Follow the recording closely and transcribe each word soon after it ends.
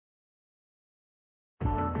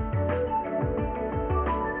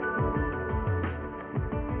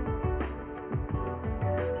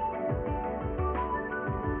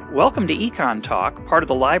Welcome to EconTalk, part of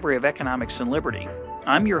the Library of Economics and Liberty.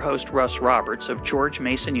 I'm your host, Russ Roberts of George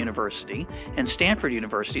Mason University and Stanford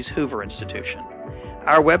University's Hoover Institution.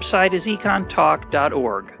 Our website is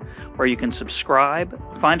econtalk.org, where you can subscribe,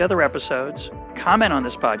 find other episodes, comment on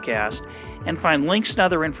this podcast, and find links and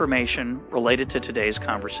other information related to today's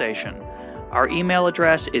conversation. Our email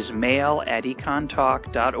address is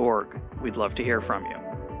mail@econtalk.org. We'd love to hear from you.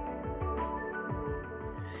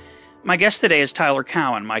 My guest today is Tyler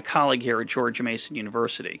Cowen, my colleague here at George Mason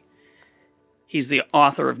University. He's the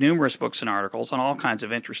author of numerous books and articles on all kinds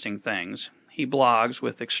of interesting things. He blogs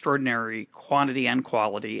with extraordinary quantity and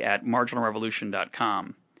quality at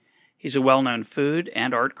marginalrevolution.com. He's a well-known food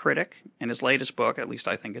and art critic, and his latest book, at least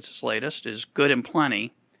I think it's his latest, is Good and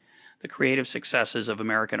Plenty, The Creative Successes of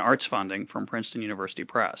American Arts Funding from Princeton University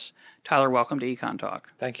Press. Tyler, welcome to EconTalk.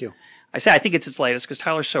 Thank you. I say I think it's his latest because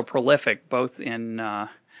Tyler's so prolific, both in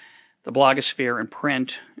the blogosphere and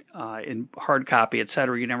print, in hard copy, et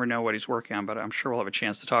cetera. You never know what he's working on, but I'm sure we'll have a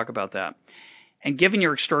chance to talk about that. And given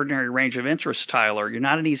your extraordinary range of interests, Tyler, you're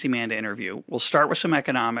not an easy man to interview. We'll start with some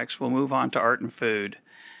economics. We'll move on to art and food.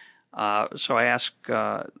 So I ask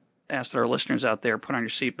that our listeners out there put on your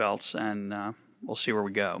seatbelts, and we'll see where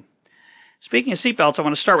we go. Speaking of seatbelts, I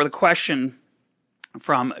want to start with a question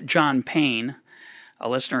from John Payne, a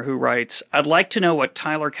listener who writes, I'd like to know what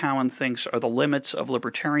Tyler Cowen thinks are the limits of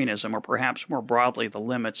libertarianism, or perhaps more broadly, the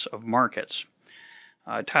limits of markets.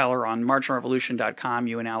 Tyler, on marginalrevolution.com,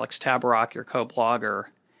 you and Alex Tabarrok, your co-blogger,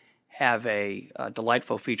 have a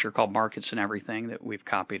delightful feature called Markets and Everything that we've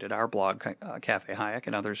copied at our blog, Cafe Hayek,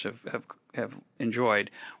 and others have enjoyed,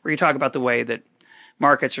 where you talk about the way that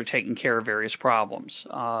markets are taking care of various problems.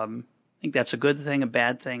 I think that's a good thing, a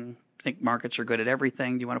bad thing. I think markets are good at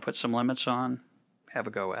everything. Do you want to put some limits on? Have a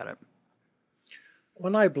go at it.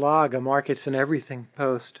 When I blog a Markets and Everything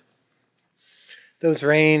post, those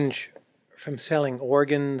range from selling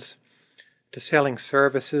organs to selling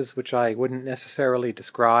services, which I wouldn't necessarily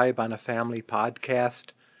describe on a family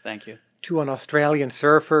podcast. Thank you. To an Australian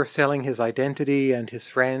surfer selling his identity and his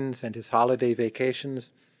friends and his holiday vacations.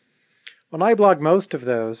 When I blog most of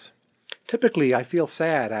those, typically I feel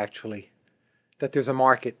sad, actually, that there's a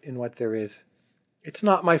market in what there is. It's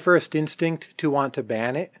not my first instinct to want to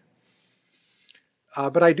ban it,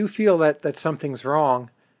 but I do feel that something's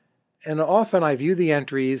wrong, and often I view the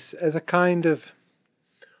entries as a kind of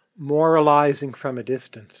moralizing from a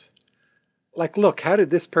distance. Like, look, how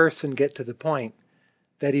did this person get to the point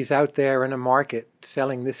that he's out there in a market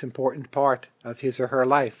selling this important part of his or her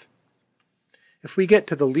life? If we get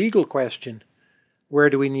to the legal question,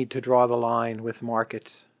 where do we need to draw the line with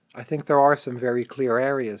markets? I think there are some very clear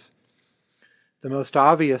areas. The most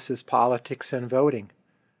obvious is politics and voting.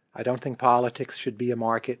 I don't think politics should be a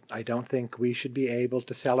market. I don't think we should be able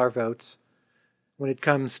to sell our votes. When it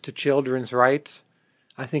comes to children's rights,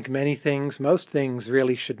 I think most things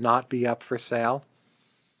really should not be up for sale.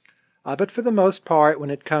 But for the most part, when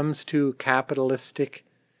it comes to capitalistic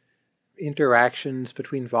interactions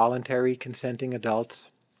between voluntary consenting adults,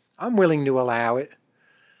 I'm willing to allow it.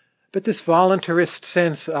 But this voluntarist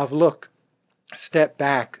sense of, look, step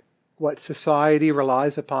back, what society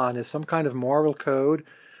relies upon is some kind of moral code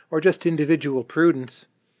or just individual prudence,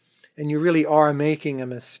 and you really are making a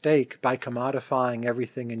mistake by commodifying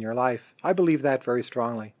everything in your life. I believe that very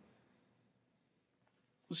strongly.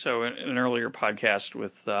 So in an earlier podcast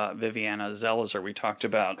with Viviana Zelizer, we talked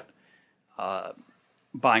about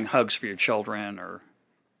buying hugs for your children or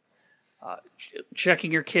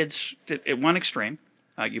checking your kids at one extreme.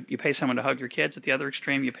 You pay someone to hug your kids. At the other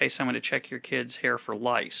extreme, you pay someone to check your kids' hair for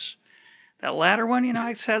lice. That latter one, it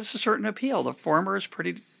has a certain appeal. The former is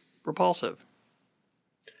pretty repulsive.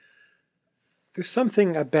 There's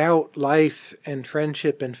something about life and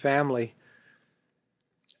friendship and family.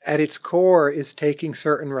 At its core is taking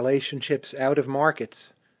certain relationships out of markets.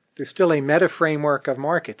 There's still a meta-framework of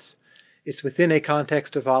markets. It's within a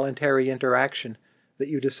context of voluntary interaction that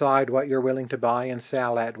you decide what you're willing to buy and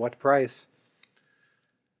sell at what price.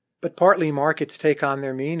 But partly markets take on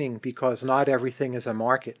their meaning because not everything is a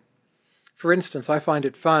market. For instance, I find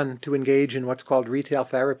it fun to engage in what's called retail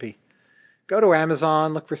therapy. Go to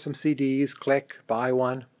Amazon, look for some CDs, click, buy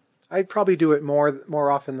one. I'd probably do it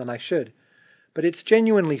more often than I should. But it's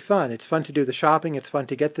genuinely fun. It's fun to do the shopping. It's fun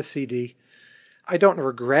to get the CD. I don't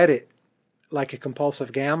regret it like a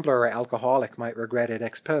compulsive gambler or alcoholic might regret it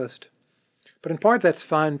ex post. But in part that's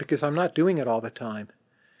fun because I'm not doing it all the time.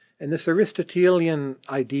 And this Aristotelian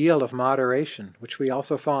ideal of moderation, which we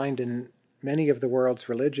also find in many of the world's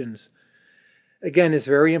religions, again, is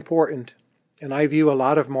very important. And I view a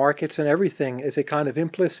lot of markets and everything as a kind of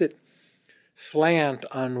implicit slant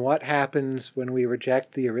on what happens when we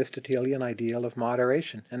reject the Aristotelian ideal of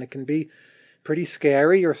moderation. And it can be pretty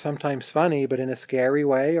scary or sometimes funny, but in a scary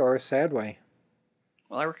way or a sad way.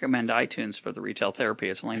 Well, I recommend iTunes for the retail therapy.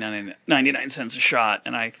 It's only 99 cents a shot,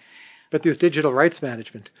 and But there's digital rights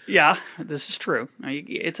management. Yeah, this is true.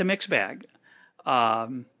 It's a mixed bag,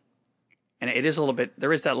 and it is a little bit.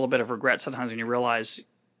 There is that little bit of regret sometimes when you realize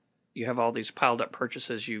you have all these piled up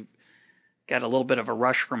purchases. You get a little bit of a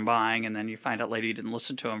rush from buying, and then you find out later you didn't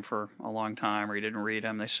listen to them for a long time, or you didn't read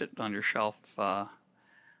them. They sit on your shelf,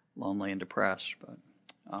 lonely and depressed. But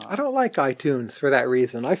I don't like iTunes for that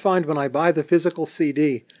reason. I find when I buy the physical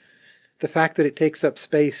CD, the fact that it takes up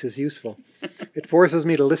space is useful. It forces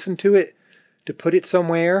me to listen to it, to put it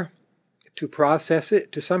somewhere, to process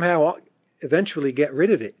it, to somehow eventually get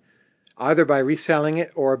rid of it, either by reselling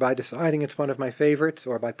it or by deciding it's one of my favorites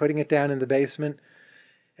or by putting it down in the basement.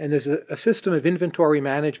 And there's a system of inventory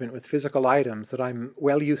management with physical items that I'm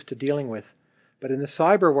well used to dealing with. But in the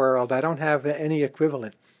cyber world, I don't have any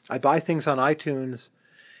equivalent. I buy things on iTunes,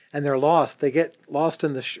 and they're lost. They get lost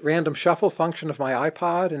in the random shuffle function of my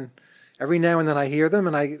iPod, and every now and then I hear them,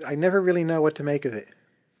 and I never really know what to make of it.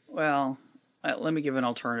 Well, let me give an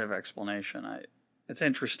alternative explanation. It's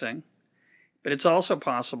interesting, but it's also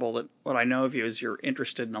possible that what I know of you is you're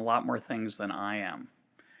interested in a lot more things than I am.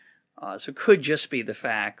 So it could just be the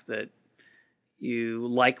fact that you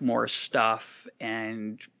like more stuff,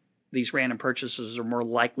 and these random purchases are more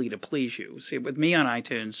likely to please you. See, with me on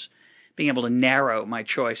iTunes, being able to narrow my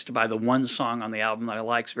choice to buy the one song on the album that I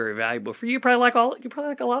like is very valuable. For you, you probably like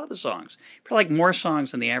a lot of the songs. You probably like more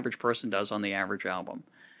songs than the average person does on the average album.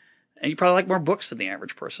 And you probably like more books than the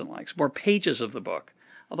average person likes, more pages of the book.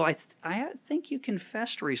 Although I think you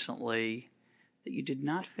confessed recently that you did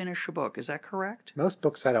not finish a book. Is that correct? Most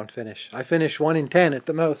books I don't finish. I finish 1 in 10 at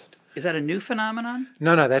the most. Is that a new phenomenon?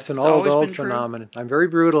 No, that's an old phenomenon. I'm very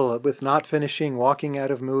brutal with not finishing, walking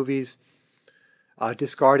out of movies,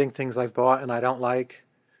 discarding things I've bought and I don't like.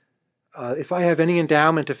 If I have any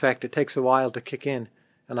endowment effect, it takes a while to kick in,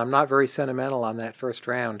 and I'm not very sentimental on that first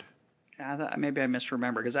round. Maybe I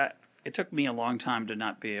misremember, because it took me a long time to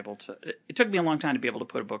not be able to. It took me a long time to be able to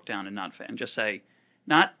put a book down and just say,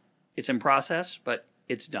 not it's in process, but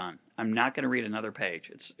it's done. I'm not going to read another page.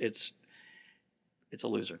 It's a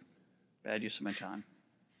loser. Bad use of my time.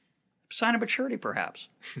 Sign of maturity, perhaps.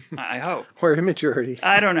 I hope. Or immaturity.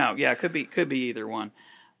 I don't know. Yeah, could be either one.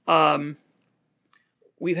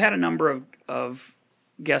 We've had a number of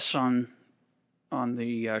guests on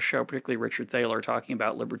the show, particularly Richard Thaler, talking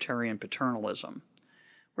about libertarian paternalism.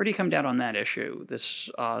 Where do you come down on that issue? This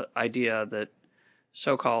idea that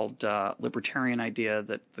so-called libertarian idea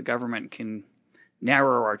that the government can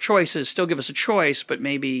narrow our choices, still give us a choice, but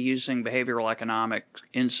maybe using behavioral economic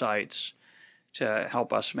insights to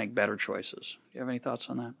help us make better choices. Do you have any thoughts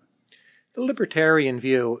on that? The libertarian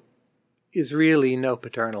view is really no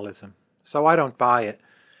paternalism, so I don't buy it.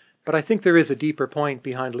 But I think there is a deeper point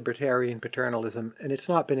behind libertarian paternalism, and it's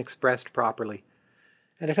not been expressed properly.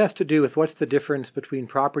 And it has to do with what's the difference between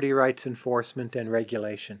property rights enforcement and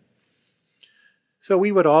regulation. So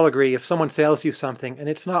we would all agree if someone sells you something and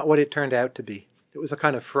it's not what it turned out to be, it was a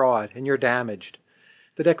kind of fraud and you're damaged,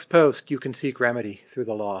 that ex post you can seek remedy through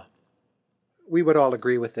the law. We would all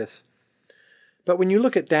agree with this. But when you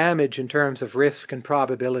look at damage in terms of risk and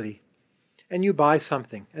probability, and you buy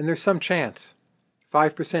something, and there's some chance,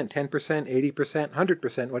 5%, 10%, 80%,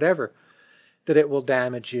 100%, whatever, that it will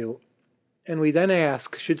damage you, and we then ask,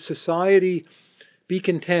 should society be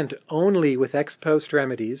content only with ex post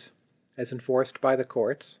remedies, as enforced by the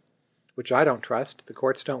courts, which I don't trust, the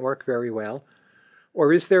courts don't work very well,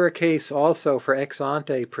 or is there a case also for ex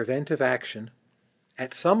ante preventive action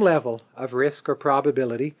at some level of risk or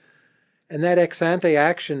probability, and that ex ante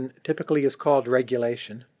action typically is called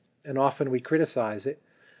regulation, and often we criticize it,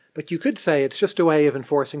 but you could say it's just a way of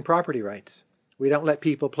enforcing property rights. We don't let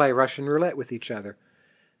people play Russian roulette with each other.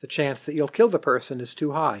 The chance that you'll kill the person is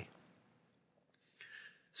too high.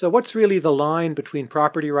 So what's really the line between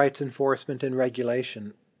property rights enforcement and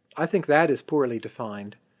regulation? I think that is poorly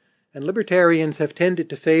defined. And libertarians have tended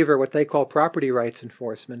to favor what they call property rights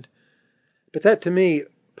enforcement. But that, to me,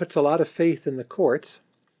 puts a lot of faith in the courts,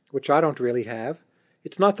 which I don't really have.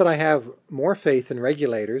 It's not that I have more faith in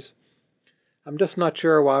regulators. I'm just not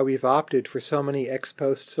sure why we've opted for so many ex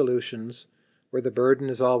post solutions where the burden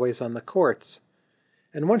is always on the courts.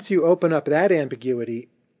 And once you open up that ambiguity,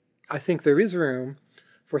 I think there is room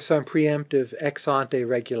for some preemptive ex ante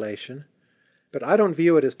regulation. But I don't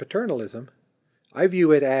view it as paternalism. I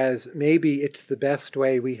view it as maybe it's the best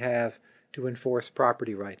way we have to enforce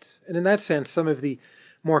property rights. And in that sense, some of the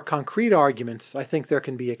more concrete arguments, I think there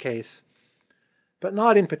can be a case but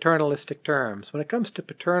not in paternalistic terms. When it comes to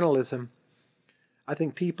paternalism, I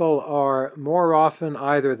think people are more often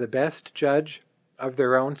either the best judge of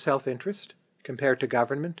their own self-interest compared to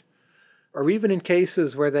government, or even in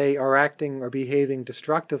cases where they are acting or behaving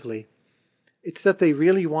destructively, it's that they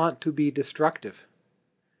really want to be destructive.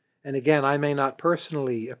 And again, I may not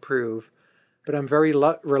personally approve, but I'm very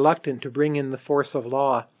reluctant to bring in the force of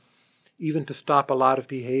law, even to stop a lot of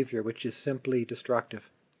behavior which is simply destructive.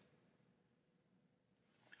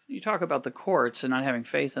 You talk about the courts and not having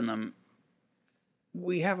faith in them.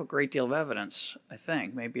 We have a great deal of evidence, I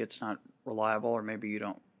think. Maybe it's not reliable, or maybe you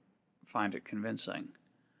don't find it convincing,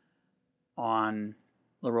 on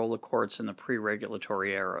the role of courts in the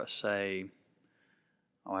pre-regulatory era, say,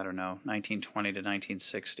 1920 to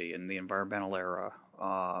 1960, in the environmental era,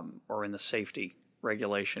 or in the safety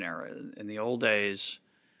regulation era. In the old days,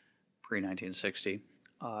 pre-1960,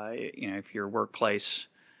 if your workplace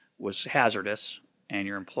was hazardous and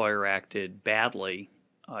your employer acted badly,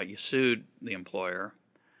 you sued the employer.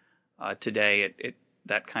 Today,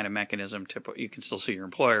 that kind of mechanism, you can still sue your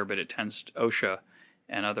employer, but it tends to OSHA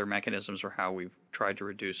and other mechanisms are how we've tried to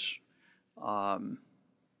reduce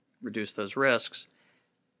those risks.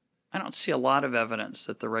 I don't see a lot of evidence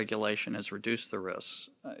that the regulation has reduced the risks.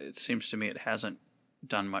 It seems to me it hasn't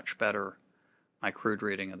done much better. My crude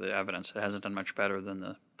reading of the evidence, it hasn't done much better than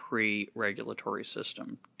the pre-regulatory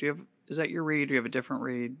system. Is that your read? Do you have a different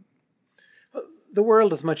read? The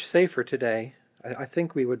world is much safer today. I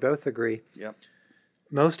think we would both agree. Yep.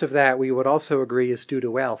 Most of that, we would also agree, is due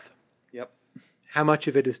to wealth. Yep. How much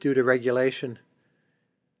of it is due to regulation?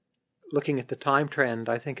 Looking at the time trend,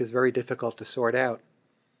 I think is very difficult to sort out.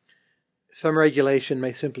 Some regulation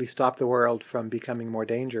may simply stop the world from becoming more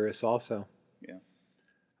dangerous also. Yeah.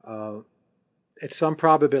 At some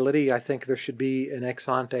probability, I think there should be an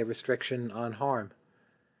ex-ante restriction on harm.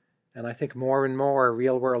 And I think more and more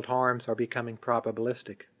real-world harms are becoming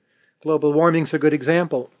probabilistic. Global warming's a good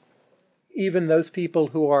example. Even those people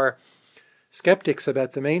who are skeptics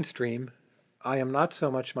about the mainstream, I am not so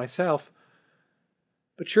much myself,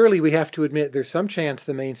 but surely we have to admit there's some chance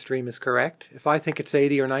the mainstream is correct. If I think it's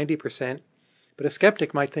 80 or 90%, but a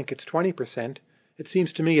skeptic might think it's 20%, it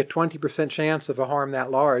seems to me a 20% chance of a harm that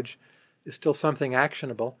large is still something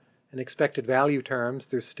actionable. In expected value terms,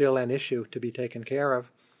 there's still an issue to be taken care of.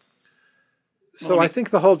 So I think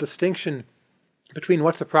the whole distinction between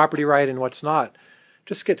what's a property right and what's not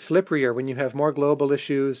just gets slipperier when you have more global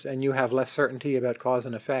issues and you have less certainty about cause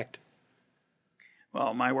and effect.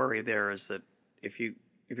 Well, my worry there is that if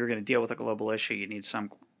you're going to deal with a global issue,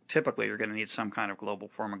 typically you're going to need some kind of global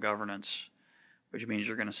form of governance, which means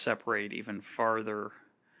you're going to separate even farther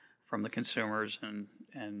from the consumers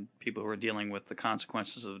and people who are dealing with the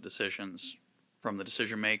consequences of the decisions from the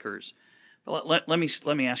decision makers. But let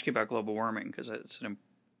me ask you about global warming, because it's an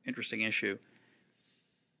interesting issue.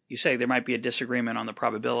 You say there might be a disagreement on the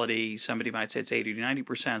probability. Somebody might say it's 80 to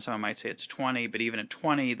 90%. Someone might say it's 20. But even at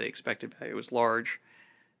 20, the expected value is large.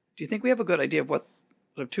 Do you think we have a good idea of what?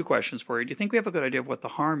 I have two questions for you. Do you think we have a good idea of what the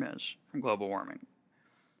harm is from global warming?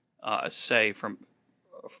 Say from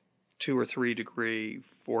 2 or 3 degree,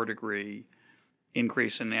 4 degree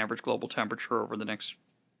increase in the average global temperature over the next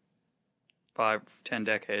 5, 10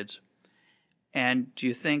 decades. And do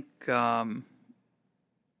you think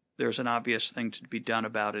there's an obvious thing to be done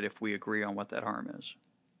about it if we agree on what that harm is?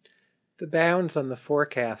 The bounds on the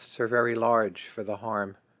forecasts are very large for the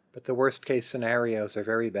harm, but the worst case scenarios are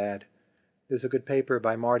very bad. There's a good paper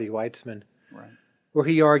by Marty Weitzman, right, where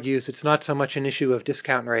he argues it's not so much an issue of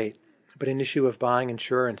discount rate, but an issue of buying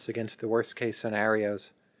insurance against the worst case scenarios.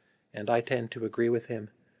 And I tend to agree with him.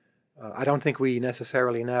 I don't think we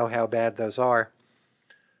necessarily know how bad those are.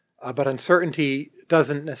 But uncertainty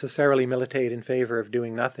doesn't necessarily militate in favor of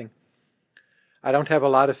doing nothing. I don't have a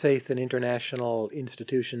lot of faith in international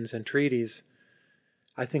institutions and treaties.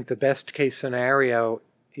 I think the best case scenario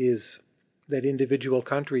is that individual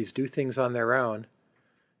countries do things on their own,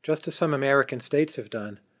 just as some American states have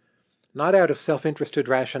done, not out of self-interested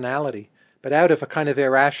rationality, but out of a kind of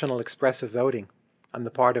irrational expressive voting on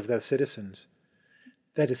the part of those citizens.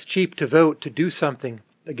 That it's cheap to vote to do something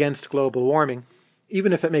against global warming,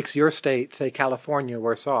 even if it makes your state, say California,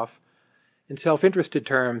 worse off. In self-interested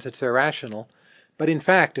terms, it's irrational. But in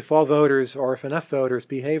fact, if all voters, or if enough voters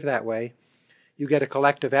behave that way, you get a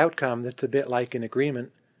collective outcome that's a bit like an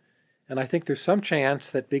agreement. And I think there's some chance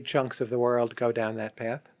that big chunks of the world go down that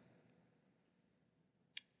path.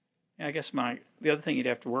 Yeah, I guess the other thing you'd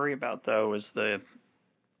have to worry about, though, is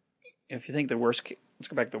if you think let's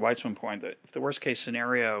go back to the Weitzman point, that if the worst case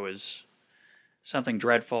scenario is something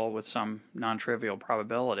dreadful with some non-trivial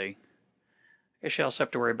probability, I guess you also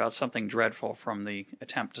have to worry about something dreadful from the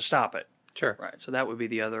attempt to stop it. Sure. Right. So that would be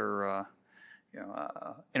the other,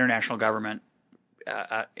 international government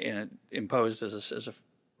imposed as a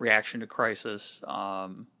reaction to crisis.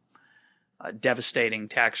 Devastating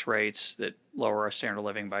tax rates that lower our standard of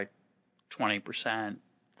living by 20%,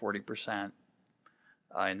 40%,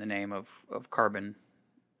 in the name of carbon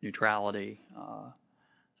neutrality.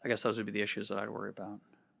 I guess those would be the issues that I'd worry about.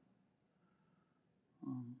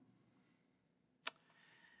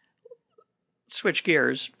 Switch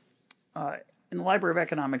gears. In the Library of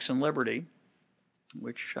Economics and Liberty,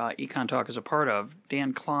 which EconTalk is a part of,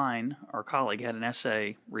 Dan Klein, our colleague, had an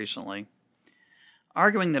essay recently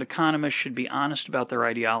arguing that economists should be honest about their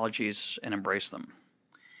ideologies and embrace them.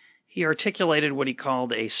 He articulated what he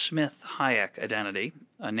called a Smith-Hayek identity,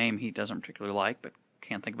 a name he doesn't particularly like, but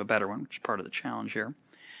can't think of a better one, which is part of the challenge here.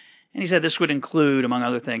 And he said this would include, among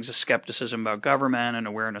other things, a skepticism about government, an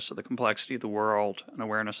awareness of the complexity of the world, an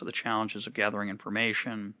awareness of the challenges of gathering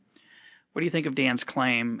information. What do you think of Dan's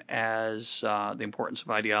claim as the importance of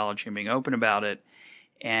ideology and being open about it?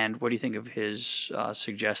 And what do you think of his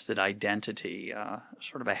suggested identity,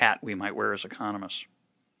 sort of a hat we might wear as economists?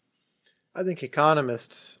 I think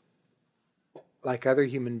economists, like other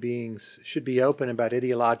human beings, should be open about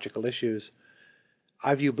ideological issues.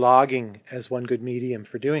 I view blogging as one good medium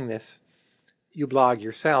for doing this. You blog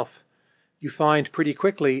yourself. You find pretty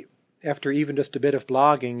quickly, after even just a bit of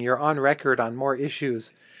blogging, you're on record on more issues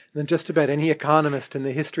than just about any economist in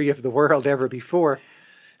the history of the world ever before.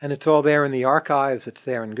 And it's all there in the archives. It's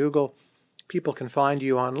there in Google. People can find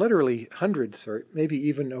you on literally hundreds or maybe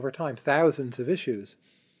even over time thousands of issues.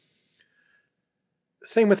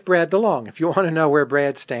 Same with Brad DeLong. If you want to know where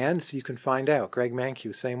Brad stands, you can find out. Greg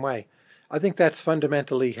Mankiw, same way. I think that's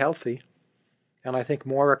fundamentally healthy, and I think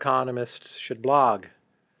more economists should blog.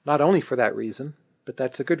 Not only for that reason, but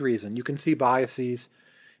that's a good reason. You can see biases.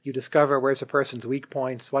 You discover where's a person's weak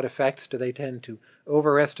points, what effects do they tend to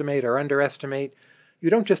overestimate or underestimate. You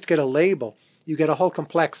don't just get a label. You get a whole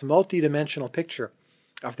complex, multi-dimensional picture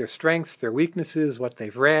of their strengths, their weaknesses, what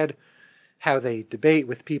they've read, how they debate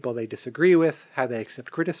with people they disagree with, how they accept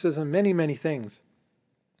criticism, many, many things.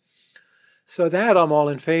 So that I'm all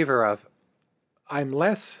in favor of. I'm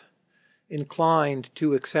less inclined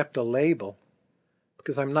to accept a label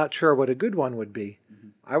because I'm not sure what a good one would be. Mm-hmm.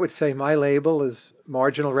 I would say my label is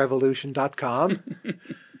marginalrevolution.com.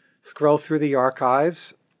 Scroll through the archives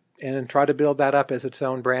and try to build that up as its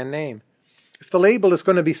own brand name. If the label is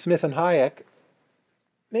going to be Smith and Hayek,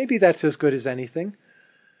 maybe that's as good as anything.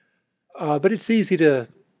 But it's easy to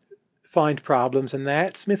find problems in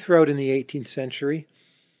that. Smith wrote in the 18th century.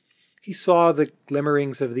 He saw the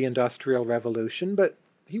glimmerings of the Industrial Revolution, but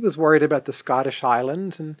he was worried about the Scottish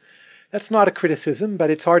Highlands, and that's not a criticism, but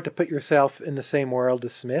it's hard to put yourself in the same world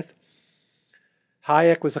as Smith.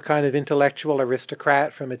 Hayek was a kind of intellectual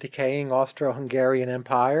aristocrat from a decaying Austro-Hungarian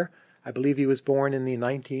empire. I believe he was born in the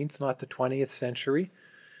 19th, not the 20th century,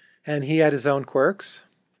 and he had his own quirks.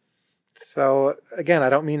 So, again, I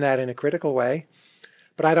don't mean that in a critical way,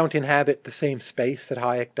 but I don't inhabit the same space that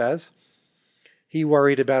Hayek does. He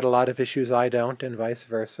worried about a lot of issues I don't, and vice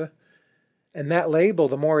versa. And that label,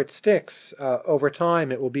 the more it sticks, over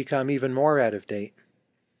time it will become even more out of date.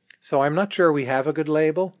 So I'm not sure we have a good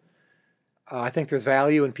label. I think there's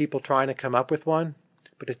value in people trying to come up with one,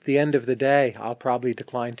 but at the end of the day, I'll probably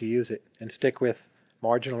decline to use it and stick with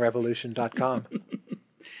marginalrevolution.com.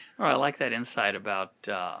 Well, I like that insight about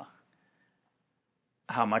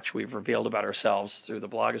how much we've revealed about ourselves through the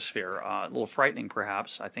blogosphere. A little frightening,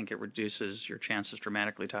 perhaps. I think it reduces your chances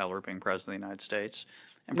dramatically, Tyler, of being president of the United States.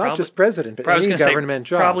 And not just president, but any government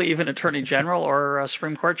job. Probably even attorney general or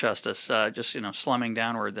Supreme Court justice, just slumming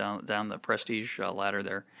downward down the prestige ladder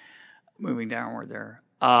there, moving downward there.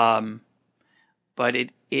 But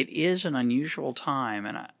it is an unusual time,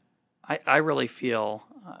 and I really feel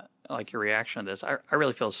like your reaction to this. I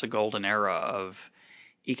really feel it's the golden era of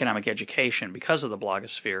economic education because of the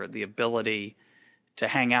blogosphere, the ability to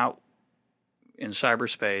hang out in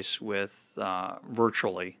cyberspace with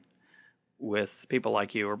virtually with people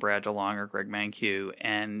like you or Brad DeLong or Greg Mankiw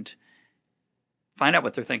and find out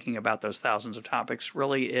what they're thinking about those thousands of topics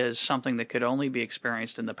really is something that could only be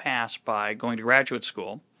experienced in the past by going to graduate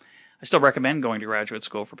school. I still recommend going to graduate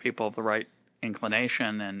school for people of the right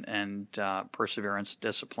inclination and perseverance,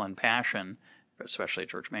 discipline, passion, especially at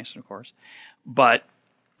George Mason, of course. But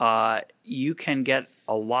you can get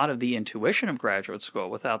a lot of the intuition of graduate school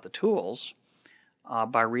without the tools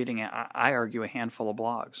by reading, I argue, a handful of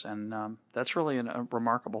blogs. And that's really a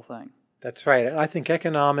remarkable thing. That's right. I think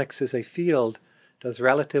economics as a field does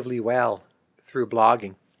relatively well through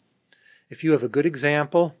blogging. If you have a good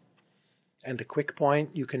example and a quick point,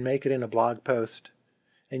 you can make it in a blog post,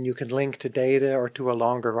 and you can link to data or to a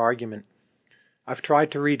longer argument. I've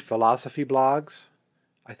tried to read philosophy blogs.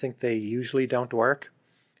 I think they usually don't work.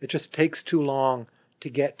 It just takes too long to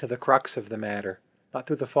get to the crux of the matter, not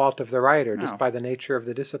through the fault of the writer, just by the nature of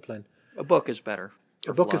the discipline. A book is better.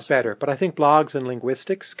 A book is better, but I think blogs and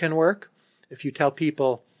linguistics can work. If you tell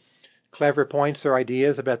people clever points or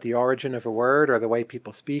ideas about the origin of a word or the way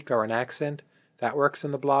people speak or an accent, that works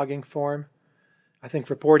in the blogging form. I think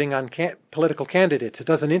reporting on political candidates, it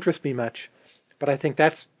doesn't interest me much, but I think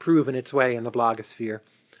that's proven its way in the blogosphere.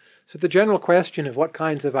 So the general question of what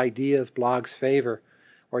kinds of ideas blogs favor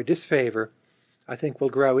or disfavor, I think will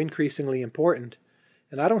grow increasingly important.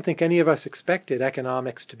 And I don't think any of us expected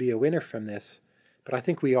economics to be a winner from this, but I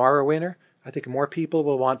think we are a winner. I think more people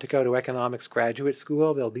will want to go to economics graduate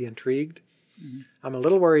school. They'll be intrigued. Mm-hmm. I'm a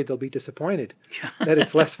little worried they'll be disappointed that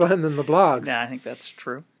it's less fun than the blog. Yeah, I think that's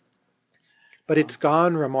true. But it's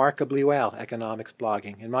gone remarkably well, economics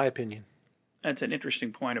blogging, in my opinion. That's an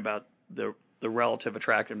interesting point about the relative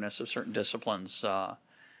attractiveness of certain disciplines.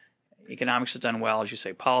 Economics has done well, as you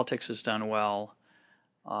say. Politics has done well.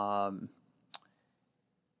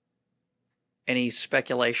 Any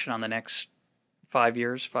speculation on the next 5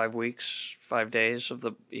 years, 5 weeks, 5 days of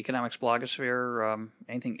the economics blogosphere?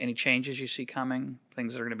 Any changes you see coming?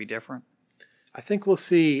 Things that are going to be different? I think we'll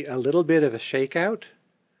see a little bit of a shakeout.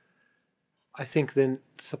 I think the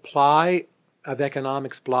supply of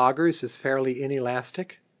economics bloggers is fairly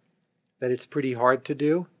inelastic, that it's pretty hard to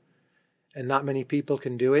do, and not many people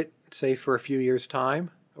can do it, say for a few years'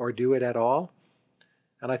 time, or do it at all.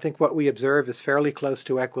 And I think what we observe is fairly close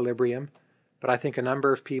to equilibrium, but I think a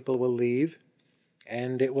number of people will leave,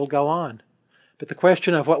 and it will go on. But the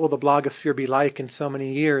question of what will the blogosphere be like in so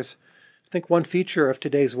many years, I think one feature of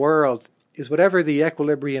today's world is whatever the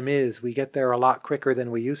equilibrium is, we get there a lot quicker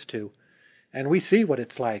than we used to. And we see what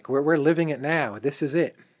it's like. We're living it now. This is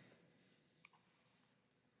it.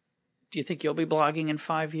 Do you think you'll be blogging in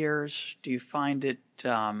 5 years? Do you find it,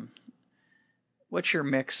 what's your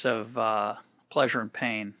mix of pleasure and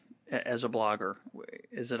pain as a blogger?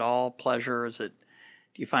 Is it all pleasure? Do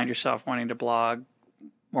you find yourself wanting to blog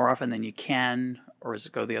more often than you can, or does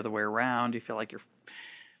it go the other way around? Do you feel like you're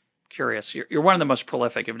curious? You're one of the most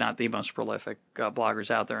prolific, if not the most prolific,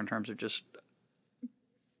 bloggers out there in terms of just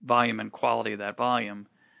volume and quality of that volume.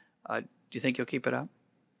 Do you think you'll keep it up?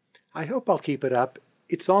 I hope I'll keep it up.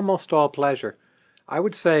 It's almost all pleasure. I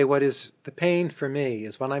would say what is the pain for me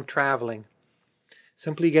is when I'm traveling,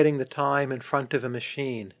 simply getting the time in front of a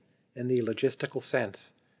machine in the logistical sense.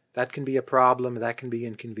 That can be a problem, that can be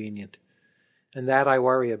inconvenient. And that I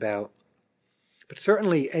worry about. But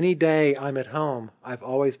certainly any day I'm at home, I've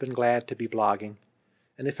always been glad to be blogging.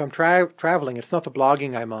 And if I'm traveling, it's not the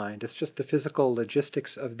blogging I mind, it's just the physical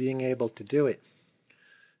logistics of being able to do it.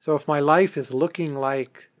 So if my life is looking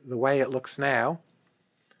like the way it looks now,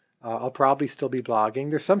 I'll probably still be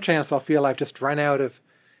blogging. There's some chance I'll feel I've just run out of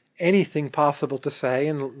anything possible to say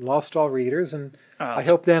and lost all readers, and I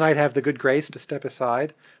hope then I'd have the good grace to step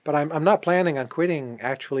aside. But I'm not planning on quitting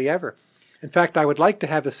actually ever. In fact, I would like to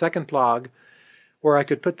have a second blog where I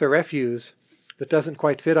could put the refuse that doesn't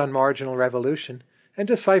quite fit on Marginal Revolution and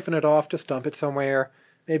just siphon it off, just dump it somewhere.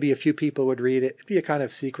 Maybe a few people would read it. It'd be a kind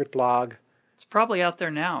of secret blog. It's probably out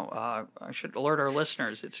there now. I should alert our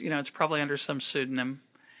listeners. It's probably under some pseudonym,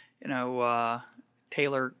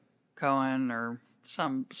 Taylor Cowen or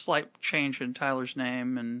some slight change in Tyler's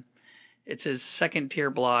name, and it's his second-tier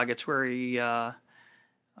blog. It's where he,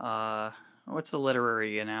 what's the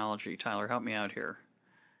literary analogy, Tyler? Help me out here.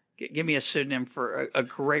 Give me a pseudonym for a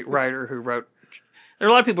great writer who wrote. There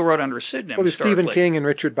are a lot of people who wrote under a pseudonym. Well, there's Stephen King and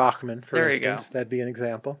Richard Bachman, for there instance. You go. That'd be an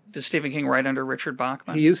example. Does Stephen King write under Richard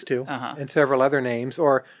Bachman? He used to, and several other names.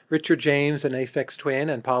 Or Richard James and Aphex Twin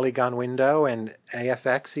and Polygon Window and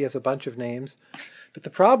AFX. He has a bunch of names. But the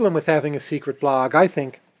problem with having a secret blog, I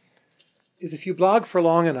think, is if you blog for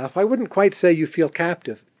long enough, I wouldn't quite say you feel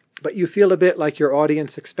captive, but you feel a bit like your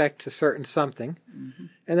audience expects a certain something,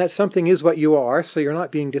 and that something is what you are, so you're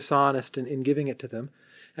not being dishonest in giving it to them.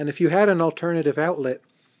 And if you had an alternative outlet,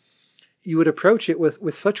 you would approach it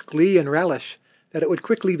with such glee and relish that it would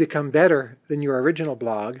quickly become better than your original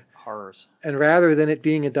blog. Horrors. And rather than it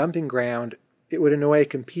being a dumping ground, it would in a way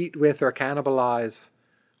compete with or cannibalize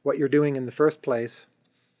what you're doing in the first place.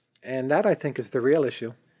 And that, I think, is the real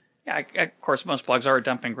issue. Yeah, of course, most blogs are a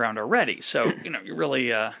dumping ground already. So, you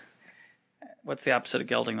really, what's the opposite of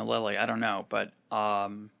gilding the lily? I don't know. But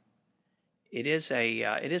it is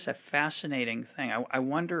a fascinating thing. I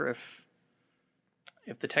wonder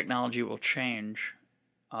if the technology will change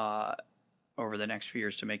over the next few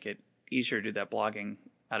years to make it easier to do that blogging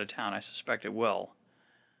out of town. I suspect it will.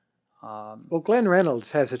 Well, Glenn Reynolds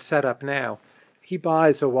has it set up now. He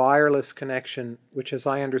buys a wireless connection, which, as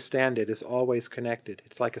I understand it, is always connected.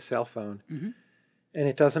 It's like a cell phone. Mm-hmm. And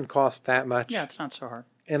it doesn't cost that much. Yeah, it's not so hard.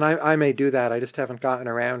 And I may do that. I just haven't gotten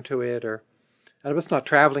around to it, or I'm just not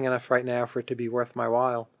traveling enough right now for it to be worth my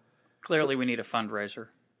while. Clearly, we need a fundraiser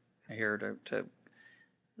here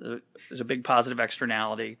there's a big positive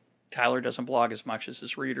externality. Tyler doesn't blog as much as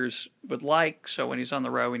his readers would like, so when he's on the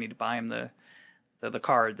road, we need to buy him the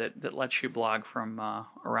card that lets you blog from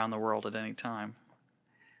around the world at any time.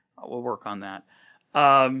 We'll work on that.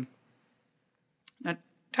 Now,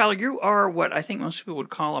 Tyler, you are what I think most people would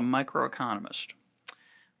call a microeconomist,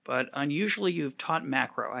 but unusually you've taught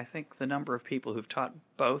macro. I think the number of people who've taught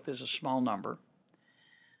both is a small number.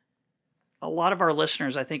 A lot of our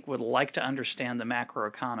listeners, I think, would like to understand the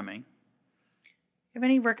macroeconomy. You have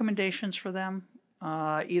any recommendations for them,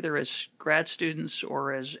 either as grad students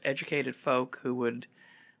or as educated folk who would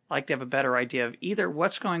like to have a better idea of either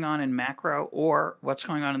what's going on in macro or what's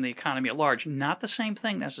going on in the economy at large? Not the same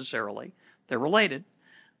thing necessarily. They're related,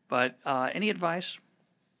 but any advice?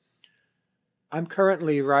 I'm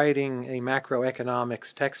currently writing a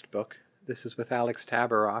macroeconomics textbook. This is with Alex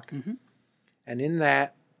Tabarrok. Mm-hmm. And in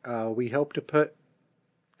that, we hope to put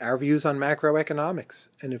our views on macroeconomics.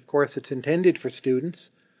 And of course, it's intended for students,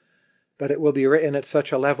 but it will be written at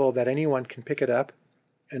such a level that anyone can pick it up.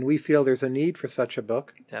 And we feel there's a need for such a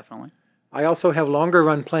book. Definitely. I also have longer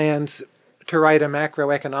run plans to write a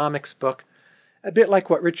macroeconomics book, a bit like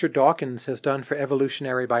what Richard Dawkins has done for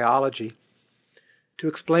evolutionary biology, to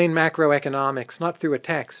explain macroeconomics not through a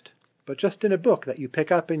text, but just in a book that you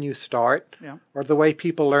pick up and you start, yeah. Or the way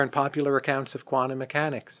people learn popular accounts of quantum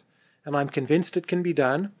mechanics. And I'm convinced it can be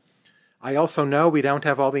done. I also know we don't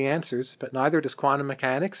have all the answers, but neither does quantum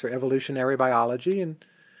mechanics or evolutionary biology. And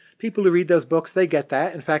people who read those books, they get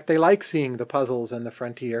that. In fact, they like seeing the puzzles and the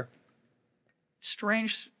frontier.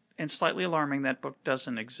 Strange and slightly alarming that book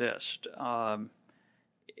doesn't exist. Do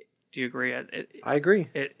you agree? I agree.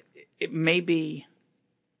 It may be...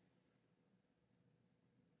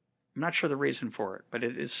 I'm not sure the reason for it, but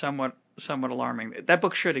it is somewhat alarming. That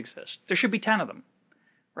book should exist. There should be 10 of them,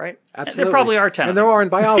 right? Absolutely. There probably are 10 of them. And there are in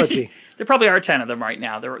biology. There probably are 10 of them right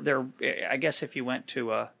now. There. I guess if you went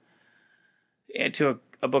to a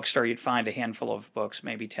bookstore, you'd find a handful of books,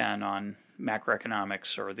 maybe 10 on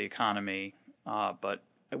macroeconomics or the economy, but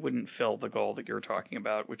it wouldn't fill the goal that you're talking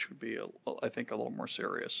about, which would be, I think, a little more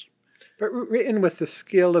serious. But written with the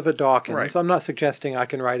skill of a Dawkins. Right. So I'm not suggesting I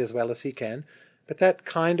can write as well as he can. But that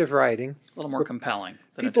kind of writing... A little more compelling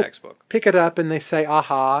than a textbook. Pick it up and they say,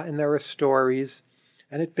 aha, and there are stories,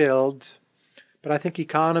 and it builds. But I think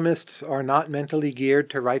economists are not mentally geared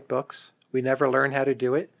to write books. We never learn how to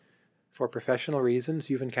do it for professional reasons.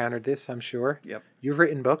 You've encountered this, I'm sure. Yep. You've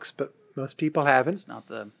written books, but most people haven't. It's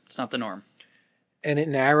not the norm. And it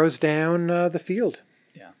narrows down the field.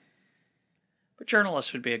 Yeah. But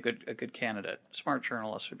journalists would be a good candidate. Smart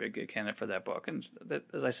journalists would be a good candidate for that book. And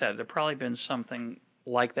as I said, there probably been something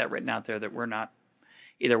like that written out there that we're not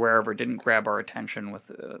either aware of or didn't grab our attention with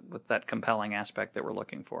that compelling aspect that we're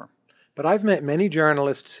looking for. But I've met many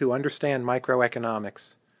journalists who understand microeconomics.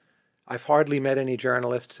 I've hardly met any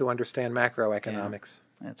journalists who understand macroeconomics.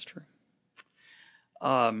 Yeah, that's true.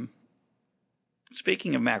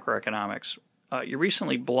 Speaking of macroeconomics, you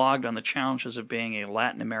recently blogged on the challenges of being a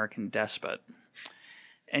Latin American despot.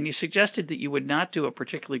 And you suggested that you would not do a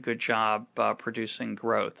particularly good job producing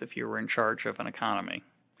growth if you were in charge of an economy.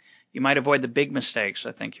 You might avoid the big mistakes,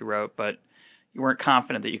 I think you wrote, but you weren't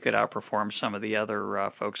confident that you could outperform some of the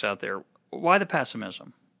other folks out there. Why the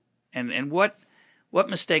pessimism? And what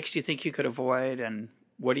mistakes do you think you could avoid, and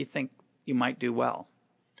what do you think you might do well?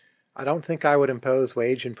 I don't think I would impose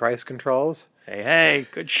wage and price controls. Hey,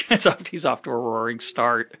 good shit. He's off to a roaring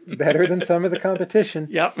start. Better than some of the competition.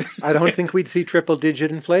 Yep. I don't think we'd see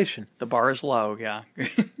triple-digit inflation. The bar is low, yeah.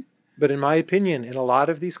 But in my opinion, in a lot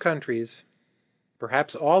of these countries,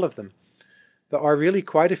 perhaps all of them, there are really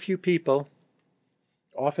quite a few people,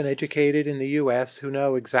 often educated in the U.S., who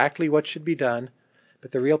know exactly what should be done,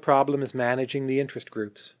 but the real problem is managing the interest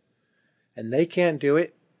groups. And they can't do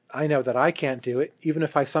it. I know that I can't do it, even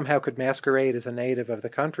if I somehow could masquerade as a native of the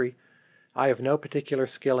country. I have no particular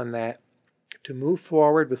skill in that. To move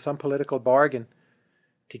forward with some political bargain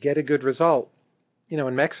to get a good result. You know,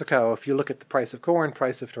 in Mexico, if you look at the price of corn,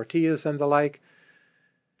 price of tortillas and the like,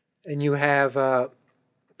 and you have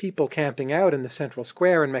people camping out in the central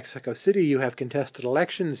square in Mexico City, you have contested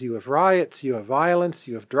elections, you have riots, you have violence,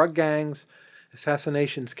 you have drug gangs,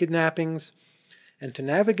 assassinations, kidnappings. And to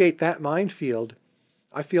navigate that minefield,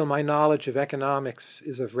 I feel my knowledge of economics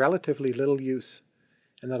is of relatively little use.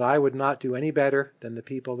 and that I would not do any better than the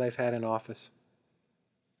people they've had in office.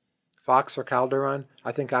 Fox or Calderon,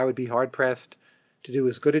 I think I would be hard-pressed to do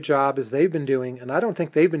as good a job as they've been doing, and I don't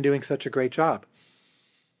think they've been doing such a great job.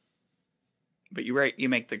 But you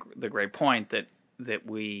make the great point that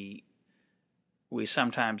we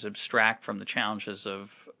sometimes abstract from the challenges of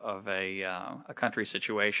a country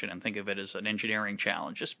situation and think of it as an engineering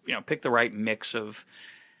challenge. Just pick the right mix of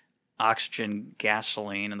oxygen,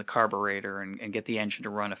 gasoline, and the carburetor, and get the engine to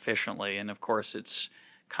run efficiently. And of course, it's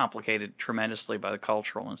complicated tremendously by the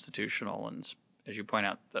cultural, institutional, and, as you point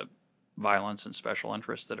out, the violence and special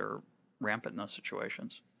interests that are rampant in those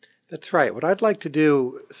situations. That's right. What I'd like to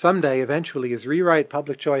do someday, eventually, is rewrite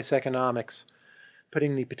public choice economics,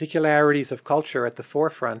 putting the particularities of culture at the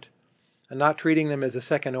forefront and not treating them as a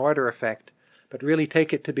second-order effect, but really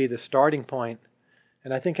take it to be the starting point.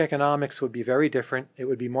 And I think economics would be very different. It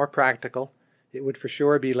would be more practical. It would for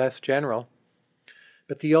sure be less general.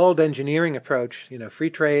 But the old engineering approach, free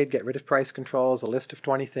trade, get rid of price controls, a list of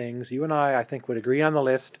 20 things, you and I think, would agree on the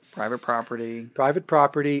list. Private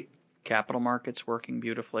property. Capital markets working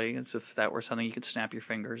beautifully, as if that were something you could snap your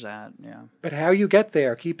fingers at. Yeah. But how you get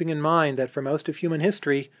there, keeping in mind that for most of human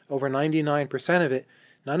history, over 99% of it,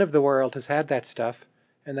 none of the world has had that stuff,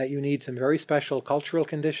 and that you need some very special cultural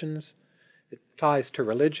conditions. It ties to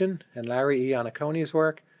religion and Larry E. Iannacconi's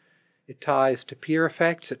work. It ties to peer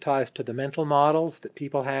effects. It ties to the mental models that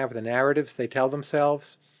people have, the narratives they tell themselves.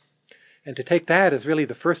 And to take that as really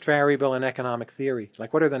the first variable in economic theory,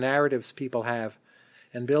 like what are the narratives people have,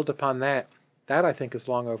 and build upon that, that I think is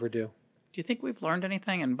long overdue. Do you think we've learned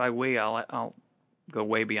anything? And by we, I'll go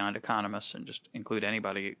way beyond economists and just include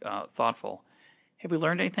anybody thoughtful. Have we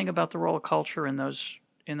learned anything about the role of culture in those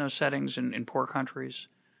settings in poor countries?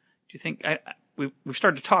 Do you think we've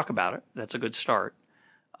started to talk about it? That's a good start.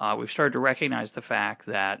 We've started to recognize the fact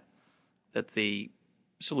that the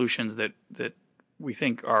solutions that we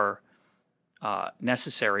think are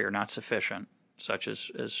necessary are not sufficient, such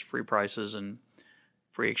as free prices and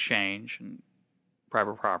free exchange and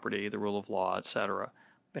private property, the rule of law, etc.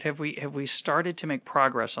 But have we started to make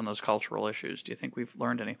progress on those cultural issues? Do you think we've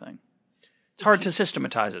learned anything? It's hard to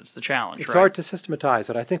systematize it. It's the challenge, right? It's hard to systematize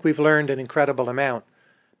it. I think we've learned an incredible amount.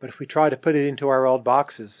 But if we try to put it into our old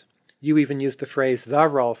boxes, you even used the phrase the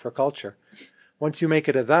role for culture. Once you make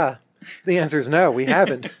it a the answer is no, we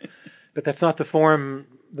haven't. But that's not the form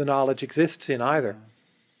the knowledge exists in either.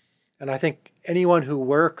 And I think anyone who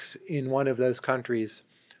works in one of those countries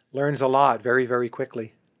learns a lot very, very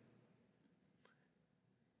quickly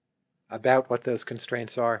about what those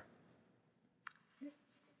constraints are.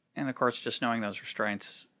 And of course, just knowing those restraints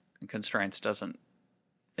and constraints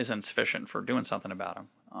isn't sufficient for doing something about them.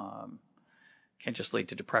 Can just lead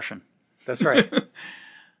to depression. That's right.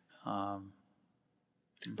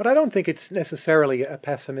 But I don't think it's necessarily a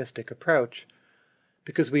pessimistic approach,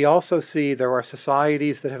 because we also see there are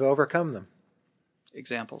societies that have overcome them.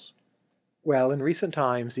 Examples? Well, in recent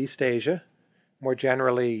times, East Asia, more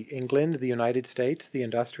generally England, the United States, the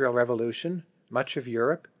Industrial Revolution, much of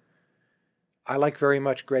Europe. I like very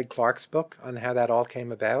much Greg Clark's book on how that all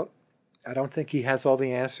came about. I don't think he has all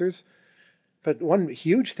the answers. But one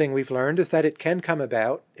huge thing we've learned is that it can come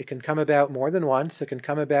about. It can come about more than once. It can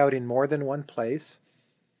come about in more than one place.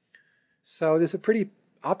 So there's a pretty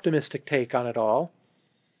optimistic take on it all.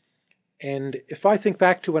 And if I think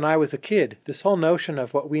back to when I was a kid, this whole notion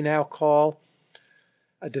of what we now call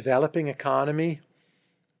a developing economy,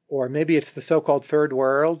 or maybe it's the so-called third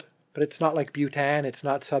world, but it's not like Bhutan, it's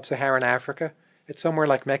not sub-Saharan Africa. It's somewhere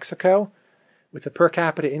like Mexico with a per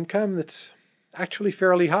capita income that's actually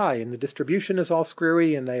fairly high, and the distribution is all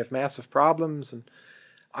screwy, and they have massive problems, and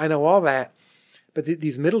I know all that. But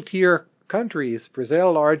these middle-tier countries,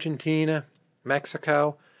 Brazil, Argentina,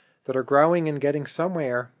 Mexico, that are growing and getting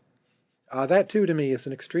somewhere, that too to me is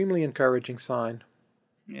an extremely encouraging sign.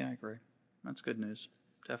 Yeah, I agree. That's good news,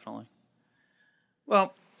 definitely.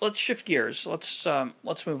 Well, let's shift gears.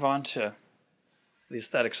 Let's move on to the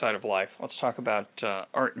aesthetic side of life. Let's talk about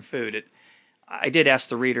art and food. I did ask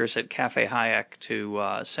the readers at Cafe Hayek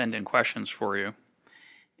to send in questions for you,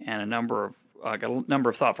 and got a number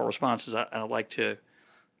of thoughtful responses. I'd like to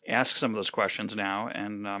ask some of those questions now,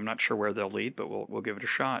 and I'm not sure where they'll lead, but we'll give it a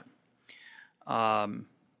shot.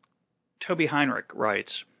 Toby Heinrich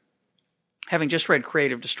writes, having just read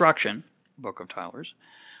Creative Destruction, book of Tyler's,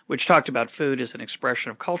 which talked about food as an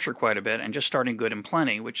expression of culture quite a bit, and just starting Good and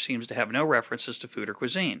Plenty, which seems to have no references to food or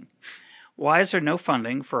cuisine. Why is there no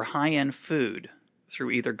funding for high-end food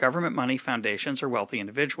through either government money, foundations, or wealthy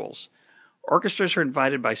individuals? Orchestras are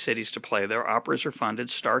invited by cities to play there. Operas are funded.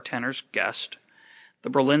 Star tenors guest. The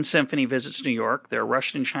Berlin Symphony visits New York. There are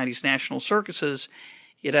Russian and Chinese national circuses.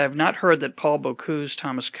 Yet I have not heard that Paul Bocuse,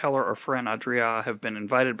 Thomas Keller, or Ferran Adrià have been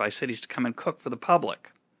invited by cities to come and cook for the public.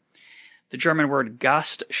 The German word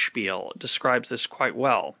Gastspiel describes this quite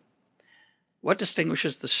well. What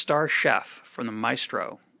distinguishes the star chef from the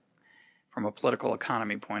maestro from a political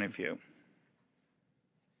economy point of view?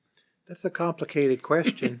 That's a complicated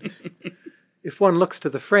question. If one looks to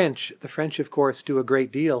the French, of course, do a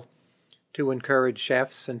great deal to encourage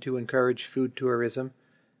chefs and to encourage food tourism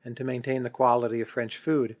and to maintain the quality of French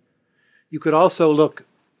food. You could also look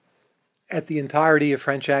at the entirety of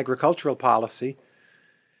French agricultural policy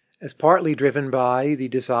as partly driven by the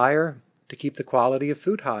desire to keep the quality of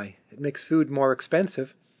food high. It makes food more expensive,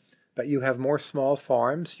 but you have more small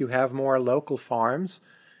farms, you have more local farms,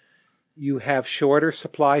 you have shorter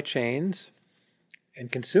supply chains,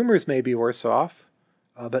 and consumers may be worse off,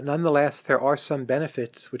 but nonetheless there are some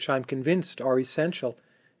benefits which I'm convinced are essential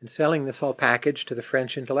in selling this whole package to the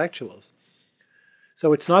French intellectuals.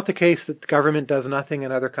 So it's not the case that the government does nothing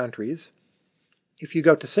in other countries. If you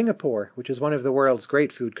go to Singapore, which is one of the world's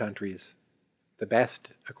great food countries, the best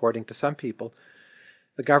according to some people,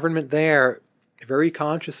 the government there very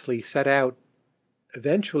consciously set out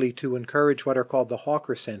eventually to encourage what are called the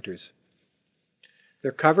hawker centers.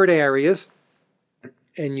 They're covered areas,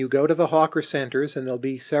 and you go to the hawker centers and there'll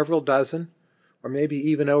be several dozen or maybe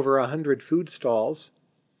even over 100 food stalls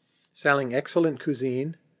selling excellent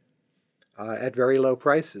cuisine at very low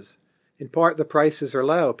prices. In part, the prices are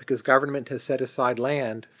low because government has set aside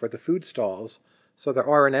land for the food stalls, so there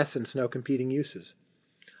are in essence no competing uses.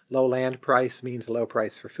 Low land price means low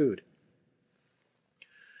price for food.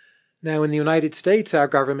 Now, in the United States, our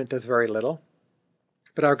government does very little,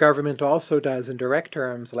 but our government also does, in direct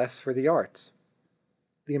terms, less for the arts.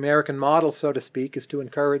 The American model, so to speak, is to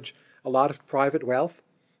encourage a lot of private wealth.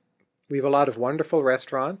 We have a lot of wonderful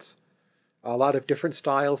restaurants, a lot of different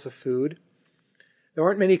styles of food. There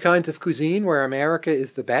aren't many kinds of cuisine where America is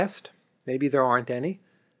the best. Maybe there aren't any.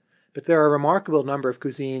 But there are a remarkable number of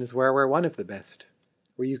cuisines where we're one of the best,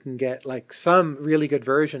 where you can get like some really good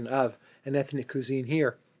version of an ethnic cuisine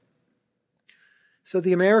here. So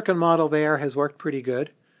the American model there has worked pretty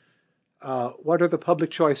good. What are the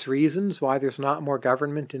public choice reasons why there's not more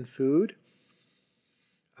government in food?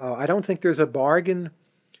 I don't think there's a bargain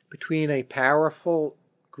between a powerful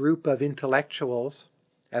group of intellectuals,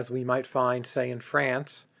 as we might find, say, in France,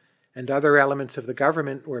 and other elements of the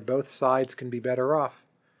government where both sides can be better off.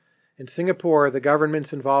 In Singapore, the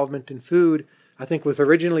government's involvement in food, I think, was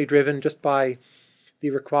originally driven just by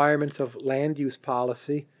the requirements of land use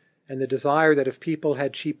policy and the desire that if people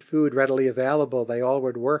had cheap food readily available, they all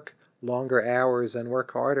would work longer hours and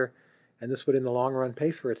work harder, and this would in the long run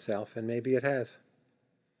pay for itself, and maybe it has.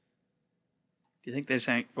 Do you think there's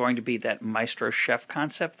going to be that maestro chef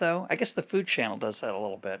concept, though? I guess the Food Channel does that a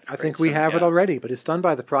little bit. I think we have it already, but it's done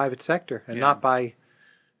by the private sector and not by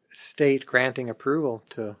state granting approval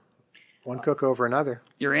to one cook over another.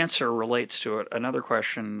 Your answer relates to it. Another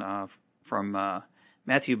question from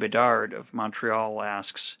Matthew Bedard of Montreal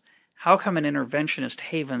asks, how come an interventionist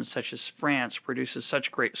haven such as France produces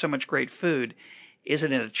so much great food?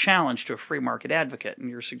 Isn't it a challenge to a free market advocate? And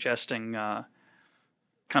you're suggesting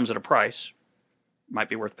comes at a price. Might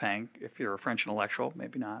be worth paying if you're a French intellectual.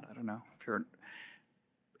 Maybe not. I don't know. If you're an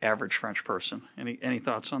average French person. Any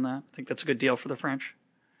thoughts on that? Think that's a good deal for the French?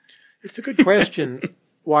 It's a good question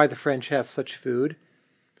why the French have such food.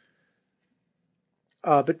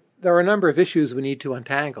 But there are a number of issues we need to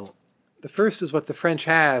untangle. The first is what the French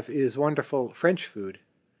have is wonderful French food.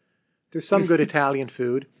 There's some good Italian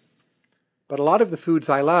food, but a lot of the foods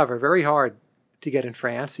I love are very hard to get in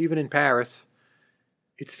France, even in Paris.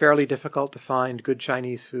 It's fairly difficult to find good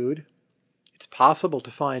Chinese food. It's possible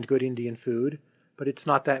to find good Indian food, but it's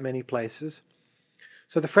not that many places.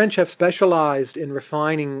 So the French have specialized in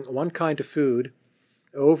refining one kind of food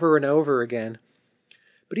over and over again.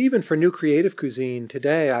 But even for new creative cuisine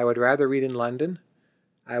today, I would rather eat in London.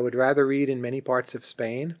 I would rather eat in many parts of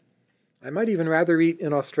Spain. I might even rather eat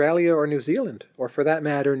in Australia or New Zealand, or for that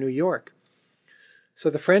matter, New York.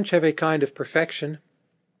 So the French have a kind of perfection.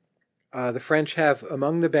 The French have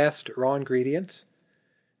among the best raw ingredients,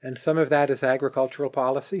 and some of that is agricultural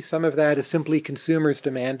policy. Some of that is simply consumers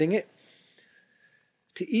demanding it.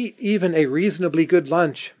 To eat even a reasonably good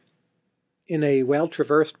lunch in a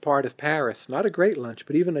well-traversed part of Paris, not a great lunch,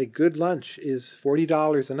 but even a good lunch, is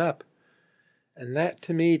 $40 and up. And that,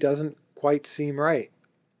 to me, doesn't quite seem right.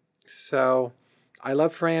 So I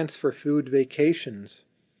love France for food vacations.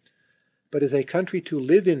 But as a country to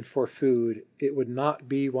live in for food, it would not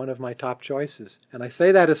be one of my top choices. And I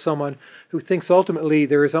say that as someone who thinks ultimately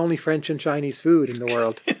there is only French and Chinese food in the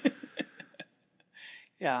world.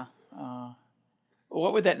 Yeah.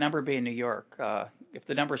 What would that number be in New York? If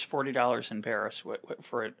the number is $40 in Paris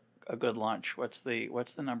for a good lunch, what's the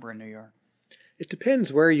number in New York? It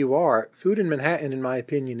depends where you are. Food in Manhattan, in my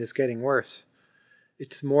opinion, is getting worse.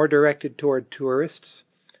 It's more directed toward tourists.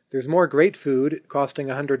 There's more great food costing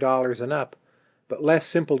 $100 and up, but less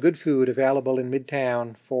simple good food available in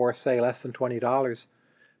Midtown for, say, less than $20.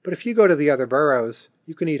 But if you go to the other boroughs,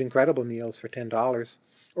 you can eat incredible meals for $10.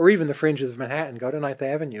 Or even the fringes of Manhattan. Go to 9th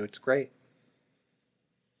Avenue. It's great.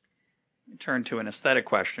 Turn to an aesthetic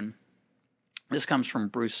question. This comes from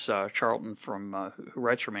Bruce Charlton, who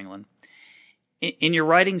writes from England. In your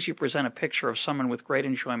writings, you present a picture of someone with great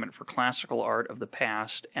enjoyment for classical art of the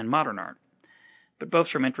past and modern art. But both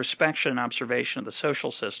from introspection and observation of the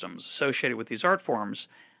social systems associated with these art forms,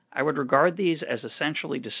 I would regard these as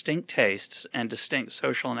essentially distinct tastes and distinct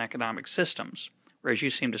social and economic systems, whereas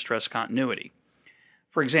you seem to stress continuity.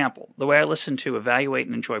 For example, the way I listen to, evaluate,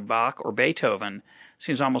 and enjoy Bach or Beethoven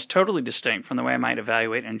seems almost totally distinct from the way I might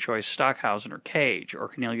evaluate and enjoy Stockhausen or Cage or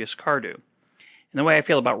Cornelius Cardew. And the way I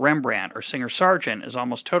feel about Rembrandt or Singer Sargent is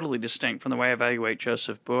almost totally distinct from the way I evaluate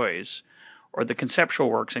Joseph Beuys or the conceptual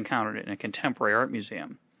works encountered in a contemporary art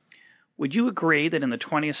museum. Would you agree that in the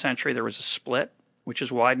 20th century there was a split, which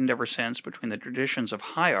has widened ever since, between the traditions of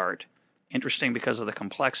high art, interesting because of the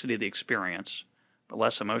complexity of the experience, but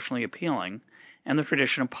less emotionally appealing, and the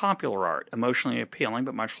tradition of popular art, emotionally appealing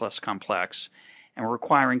but much less complex, and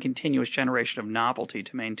requiring continuous generation of novelty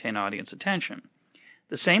to maintain audience attention?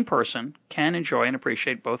 The same person can enjoy and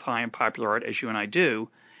appreciate both high and popular art as you and I do,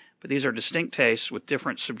 but these are distinct tastes with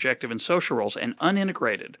different subjective and social roles and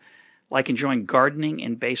unintegrated, like enjoying gardening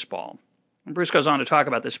and baseball. And Bruce goes on to talk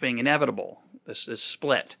about this being inevitable, this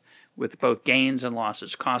split, with both gains and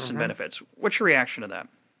losses, costs and benefits. What's your reaction to that?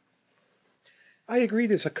 I agree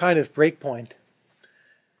there's a kind of break point.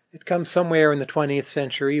 It comes somewhere in the 20th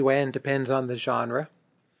century when, depends on the genre,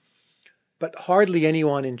 but hardly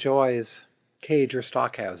anyone enjoys Cage or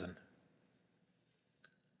Stockhausen.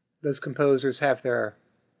 Those composers have their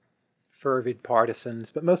fervid partisans,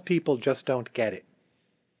 but most people just don't get it.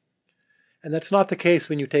 And that's not the case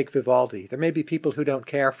when you take Vivaldi. There may be people who don't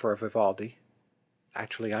care for Vivaldi.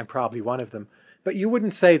 Actually, I'm probably one of them. But you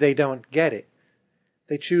wouldn't say they don't get it.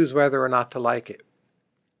 They choose whether or not to like it.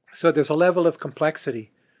 So there's a level of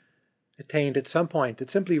complexity attained at some point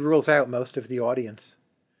that simply rules out most of the audience.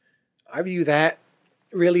 I view that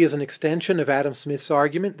really as an extension of Adam Smith's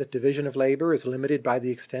argument that division of labor is limited by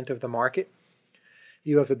the extent of the market.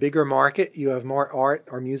 You have a bigger market, you have more art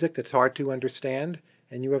or music that's hard to understand,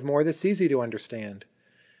 and you have more that's easy to understand.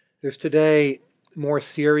 There's today more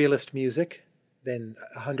serialist music than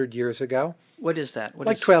 100 years ago. What is that?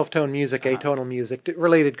 Like 12-tone music, atonal music,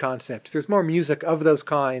 related concepts. There's more music of those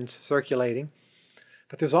kinds circulating,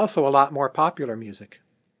 but there's also a lot more popular music.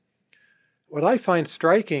 What I find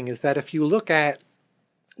striking is that if you look at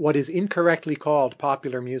what is incorrectly called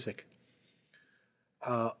popular music,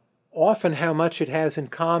 often how much it has in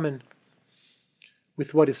common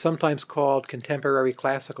with what is sometimes called contemporary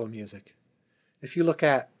classical music. If you look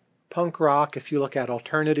at punk rock, if you look at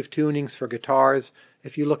alternative tunings for guitars,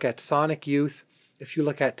 if you look at sonic youth, if you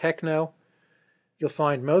look at techno, you'll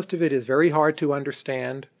find most of it is very hard to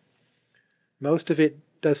understand. Most of it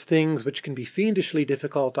does things which can be fiendishly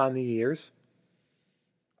difficult on the ears.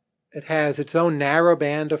 It has its own narrow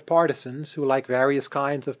band of partisans who like various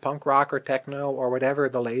kinds of punk rock or techno or whatever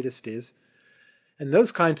the latest is. And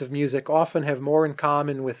those kinds of music often have more in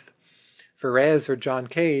common with Varese or John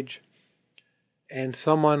Cage. And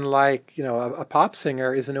someone like, a pop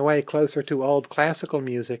singer is in a way closer to old classical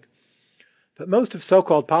music. But most of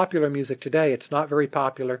so-called popular music today, it's not very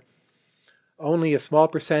popular. Only a small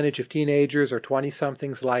percentage of teenagers or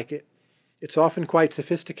 20-somethings like it. It's often quite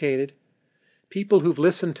sophisticated. People who've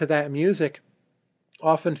listened to that music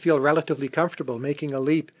often feel relatively comfortable making a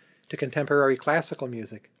leap to contemporary classical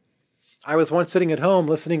music. I was once sitting at home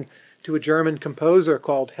listening to a German composer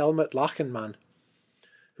called Helmut Lachenmann,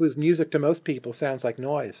 whose music to most people sounds like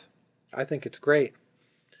noise. I think it's great.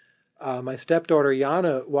 My stepdaughter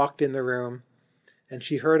Jana walked in the room, and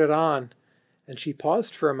she heard it on, and she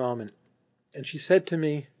paused for a moment, and she said to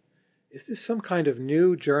me, "Is this some kind of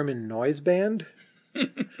new German noise band?"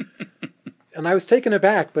 And I was taken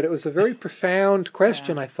aback, but it was a very profound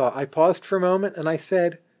question, I thought. I paused for a moment, and I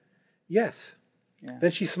said, "Yes." Yeah.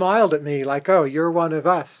 Then she smiled at me like, "Oh, you're one of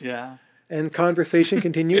us." Yeah. And conversation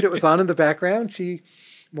continued. It was on in the background. She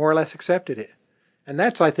more or less accepted it. And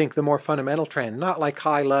that's, I think, the more fundamental trend. Not like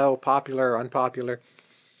high-low, popular, unpopular.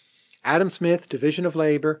 Adam Smith, division of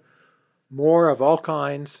labor, more of all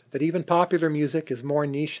kinds, that even popular music is more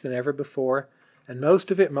niche than ever before. And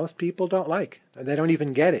most of it, most people don't like. And they don't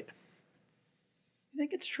even get it. You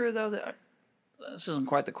think it's true, though, that this isn't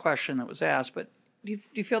quite the question that was asked, but do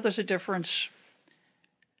you feel there's a difference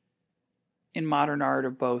in modern art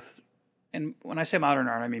of both, and when I say modern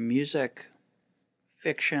art, I mean music,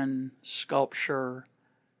 fiction, sculpture,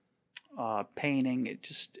 painting?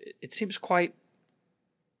 It seems quite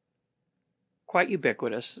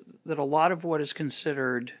ubiquitous that a lot of what is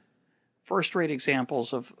considered first-rate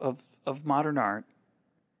examples of modern art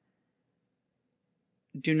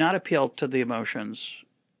do not appeal to the emotions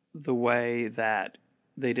the way that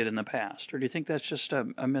they did in the past? Or do you think that's just a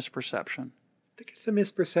misperception? I think it's a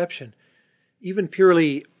misperception. Even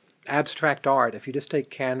purely abstract art, if you just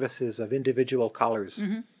take canvases of individual colors,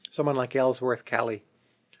 someone like Ellsworth Kelly,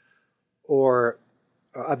 or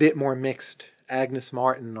a bit more mixed, Agnes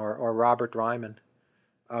Martin or Robert Ryman,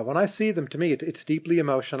 when I see them, to me, it's deeply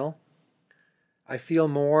emotional. I feel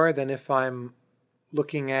more than if I'm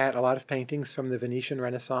looking at a lot of paintings from the Venetian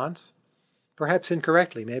Renaissance. Perhaps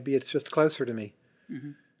incorrectly. Maybe it's just closer to me.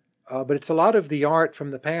 But it's a lot of the art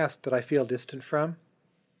from the past that I feel distant from.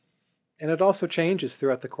 And it also changes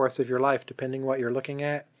throughout the course of your life, depending what you're looking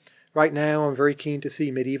at. Right now, I'm very keen to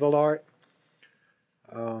see medieval art.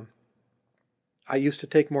 I used to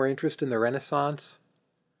take more interest in the Renaissance.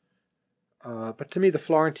 But to me, the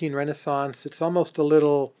Florentine Renaissance, it's almost a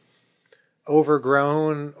little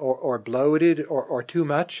overgrown or bloated or too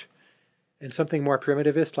much. And something more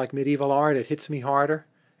primitivist like medieval art, it hits me harder.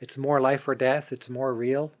 It's more life or death. It's more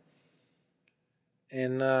real.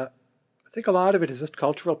 And I think a lot of it is just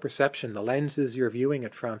cultural perception, the lenses you're viewing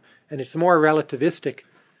it from. And it's more relativistic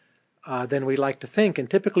than we like to think. And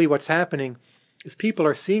typically what's happening is people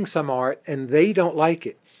are seeing some art and they don't like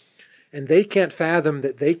it. And they can't fathom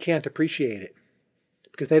that they can't appreciate it.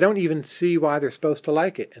 Because they don't even see why they're supposed to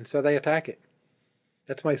like it. And so they attack it.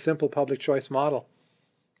 That's my simple public choice model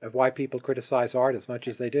of why people criticize art as much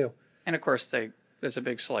as they do. And of course, there's a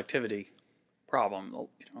big selectivity problem.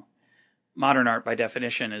 Modern art, by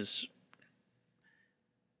definition, is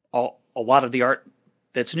a lot of the art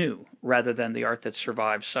that's new, rather than the art that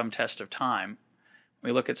survives some test of time.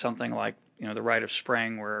 We look at something like, The Rite of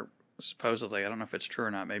Spring, where supposedly, I don't know if it's true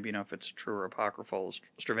or not, maybe you know if it's true or apocryphal,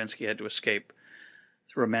 Stravinsky had to escape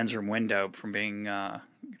through a men's room window from being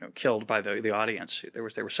killed by the audience. They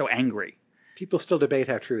were so angry. People still debate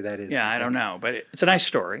how true that is. Yeah, I don't know, but it's a nice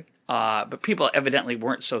story. But people evidently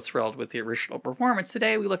weren't so thrilled with the original performance.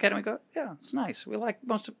 Today we look at it and we go, yeah, it's nice. We like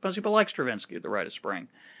most people like Stravinsky, The Rite of Spring.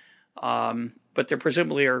 But there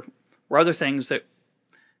presumably were other things that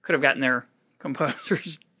could have gotten their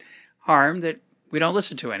composers harmed that we don't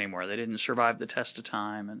listen to anymore. They didn't survive the test of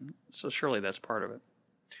time, and so surely that's part of it.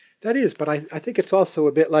 That is, but I think it's also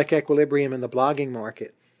a bit like equilibrium in the blogging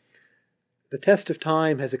market. The test of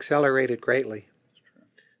time has accelerated greatly.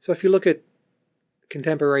 So if you look at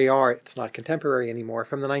contemporary art, it's not contemporary anymore,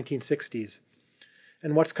 from the 1960s,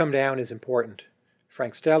 and what's come down is important.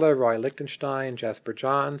 Frank Stella, Roy Lichtenstein, Jasper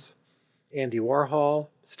Johns, Andy Warhol,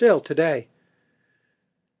 still today.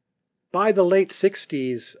 By the late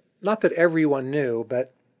 60s, not that everyone knew,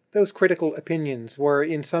 but those critical opinions were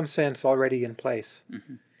in some sense already in place.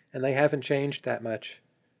 And they haven't changed that much.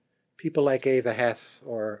 People like Ava Hess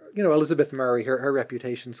or, Elizabeth Murray, her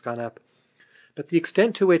reputation's gone up. But the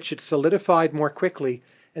extent to which it's solidified more quickly,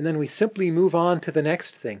 and then we simply move on to the next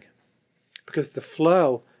thing, because the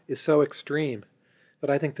flow is so extreme that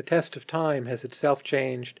I think the test of time has itself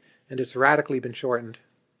changed and it's radically been shortened.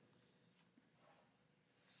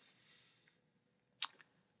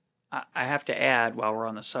 I have to add, while we're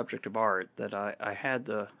on the subject of art, that I've had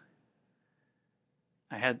the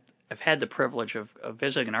privilege of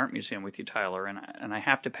visiting an art museum with you, Tyler, and I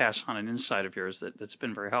have to pass on an insight of yours that's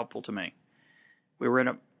been very helpful to me. We were in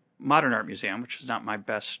a modern art museum, which is not my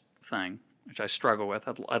best thing, which I struggle with.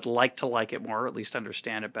 I'd like to like it more, or at least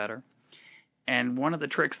understand it better. And one of the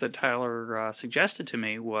tricks that Tyler suggested to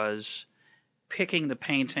me was picking the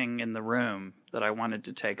painting in the room that I wanted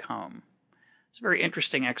to take home. It's a very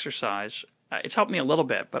interesting exercise. It's helped me a little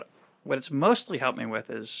bit, but what it's mostly helped me with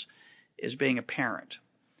is being a parent.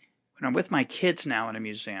 When I'm with my kids now in a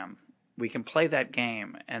museum, we can play that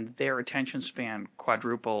game, and their attention span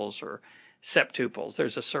quadruples or septuples.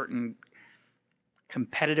 There's a certain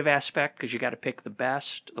competitive aspect because you got to pick the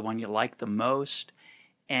best, the one you like the most,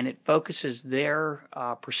 and it focuses their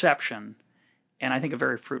perception in, I think, a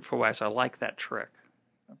very fruitful way. So I like that trick.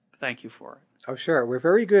 Thank you for it. Oh, sure. We're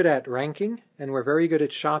very good at ranking, and we're very good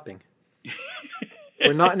at shopping.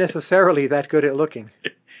 We're not necessarily that good at looking.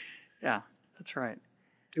 Yeah, that's right.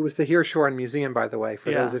 It was the Hirshhorn Museum, by the way,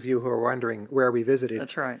 for those of you who are wondering where we visited.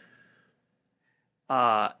 That's right.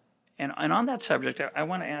 And on that subject, I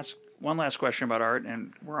want to ask one last question about art,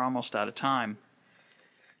 and we're almost out of time.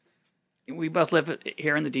 we both live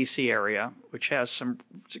here in the D.C. area, which has some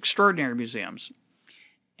extraordinary museums,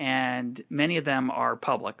 and many of them are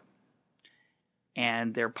public,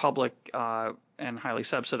 and they're public and highly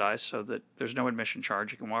subsidized, so that there's no admission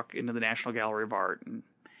charge. You can walk into the National Gallery of Art, and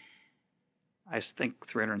I think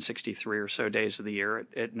 363 or so days of the year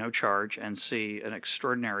at no charge, and see an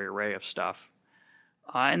extraordinary array of stuff.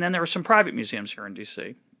 And then there are some private museums here in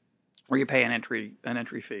D.C. where you pay an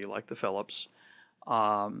entry fee, like the Phillips.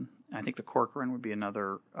 I think the Corcoran would be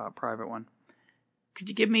another private one. Could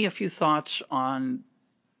you give me a few thoughts on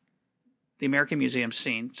the American museum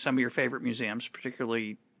scene, some of your favorite museums,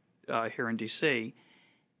 particularly here in D.C.,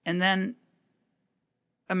 and then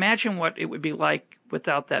imagine what it would be like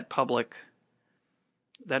without that public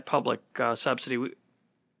subsidy.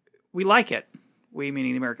 We like it. We,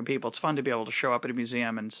 meaning the American people. It's fun to be able to show up at a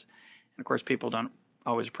museum, and of course, people don't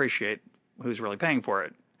always appreciate who's really paying for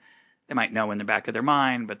it. They might know in the back of their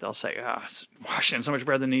mind, but they'll say, Washington's so much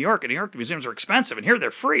better than New York. In New York, the museums are expensive, and here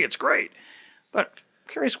they're free. It's great. But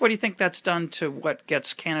I'm curious, what do you think that's done to what gets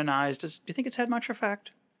canonized? Do you think it's had much effect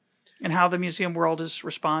in how the museum world has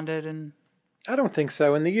responded? And I don't think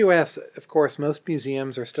so. In the U.S., of course, most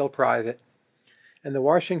museums are still private, and the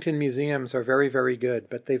Washington museums are very, very good,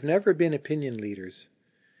 but they've never been opinion leaders.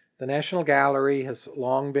 The National Gallery has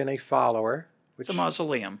long been a follower. It's a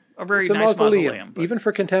mausoleum, a very nice mausoleum. Even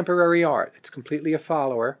for contemporary art, it's completely a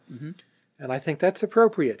follower, and I think that's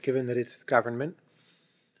appropriate given that it's government.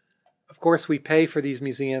 Of course, we pay for these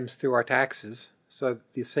museums through our taxes, so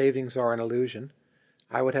the savings are an illusion.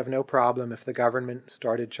 I would have no problem if the government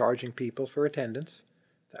started charging people for attendance.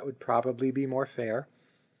 That would probably be more fair.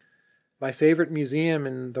 My favorite museum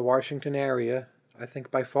in the Washington area, I think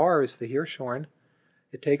by far, is the Hirshhorn.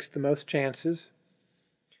 It takes the most chances.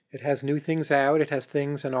 It has new things out. It has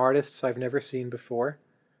things and artists I've never seen before.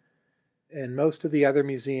 In most of the other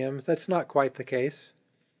museums, that's not quite the case.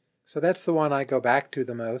 So that's the one I go back to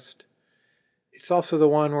the most. It's also the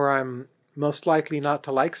one where I'm most likely not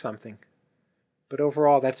to like something. But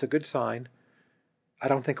overall, that's a good sign. I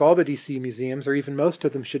don't think all the D.C. museums, or even most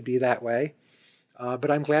of them, should be that way.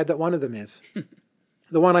 But I'm glad that one of them is.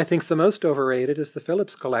 The one I think's the most overrated is the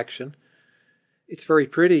Phillips collection. It's very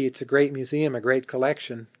pretty. It's a great museum, a great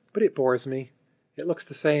collection. But it bores me. It looks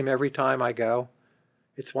the same every time I go.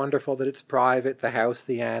 It's wonderful that it's private, the house,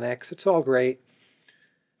 the annex. It's all great.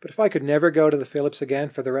 But if I could never go to the Phillips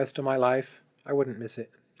again for the rest of my life, I wouldn't miss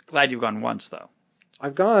it. Glad you've gone once, though.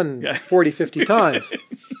 I've gone 40, 50 times.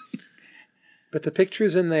 But the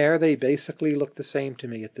pictures in there, they basically look the same to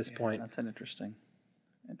me at this point. That's an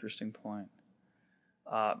interesting point.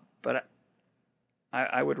 But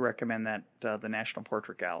I would recommend that the National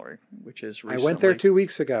Portrait Gallery, which is recently... I went there 2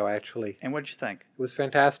 weeks ago, actually. And what did you think? It was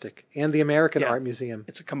fantastic. And the American Art Museum.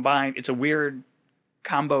 It's a weird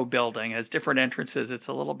combo building. It has different entrances. It's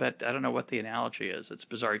a little bit, I don't know what the analogy is. It's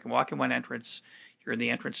bizarre. You can walk in one entrance, you're in the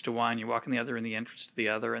entrance to one, you walk in the other, in the entrance to the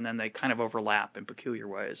other, and then they kind of overlap in peculiar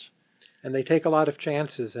ways. And they take a lot of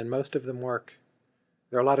chances, and most of them work.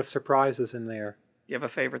 There are a lot of surprises in there. Do you have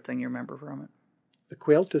a favorite thing you remember from it? The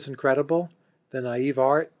quilt is incredible. The naive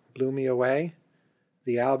art blew me away.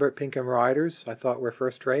 The Albert Pinkham Riders I thought were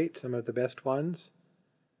first-rate, some of the best ones.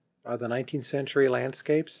 The 19th century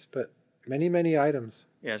landscapes, but many, many items.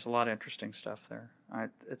 Yeah, there's a lot of interesting stuff there.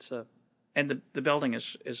 And the building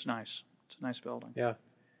is nice. It's a nice building. Yeah.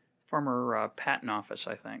 Former patent office,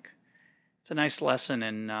 I think. It's a nice lesson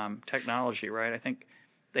in technology, right? I think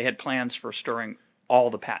they had plans for storing all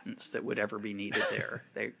the patents that would ever be needed there.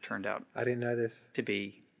 They turned out I didn't know this. To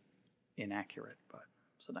be inaccurate, but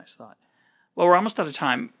it's a nice thought. Well, we're almost out of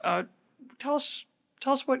time. Tell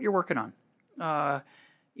us what you're working on.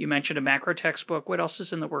 You mentioned a macro textbook. What else is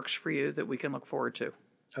in the works for you that we can look forward to?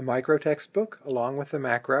 A micro textbook along with the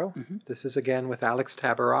macro. Mm-hmm. This is again with Alex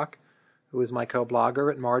Tabarrok, who is my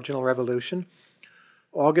co-blogger at Marginal Revolution.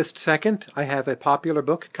 August 2nd, I have a popular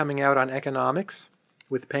book coming out on economics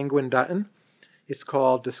with Penguin Dutton. It's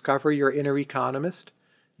called Discover Your Inner Economist.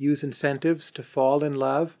 Use incentives to fall in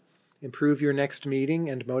love, improve your next meeting,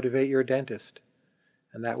 and motivate your dentist.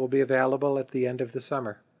 And that will be available at the end of the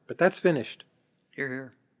summer. But that's finished. Hear,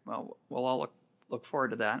 hear. Well, we'll all look forward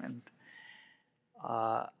to that, and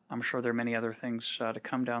I'm sure there are many other things to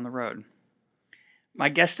come down the road. My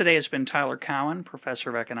guest today has been Tyler Cowen, professor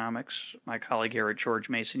of economics, my colleague here at George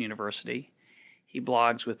Mason University. He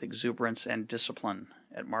blogs with exuberance and discipline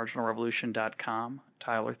at marginalrevolution.com.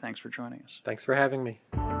 Tyler, thanks for joining us. Thanks for having me.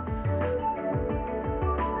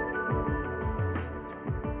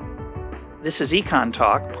 This is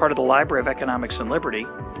EconTalk, part of the Library of Economics and Liberty.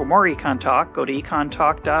 For more EconTalk, go to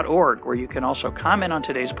econtalk.org, where you can also comment on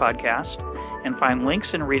today's podcast and find links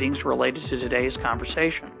and readings related to today's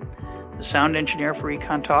conversation. The sound engineer for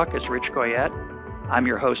EconTalk is Rich Goyette. I'm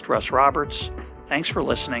your host, Russ Roberts. Thanks for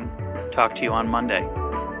listening. Talk to you on Monday.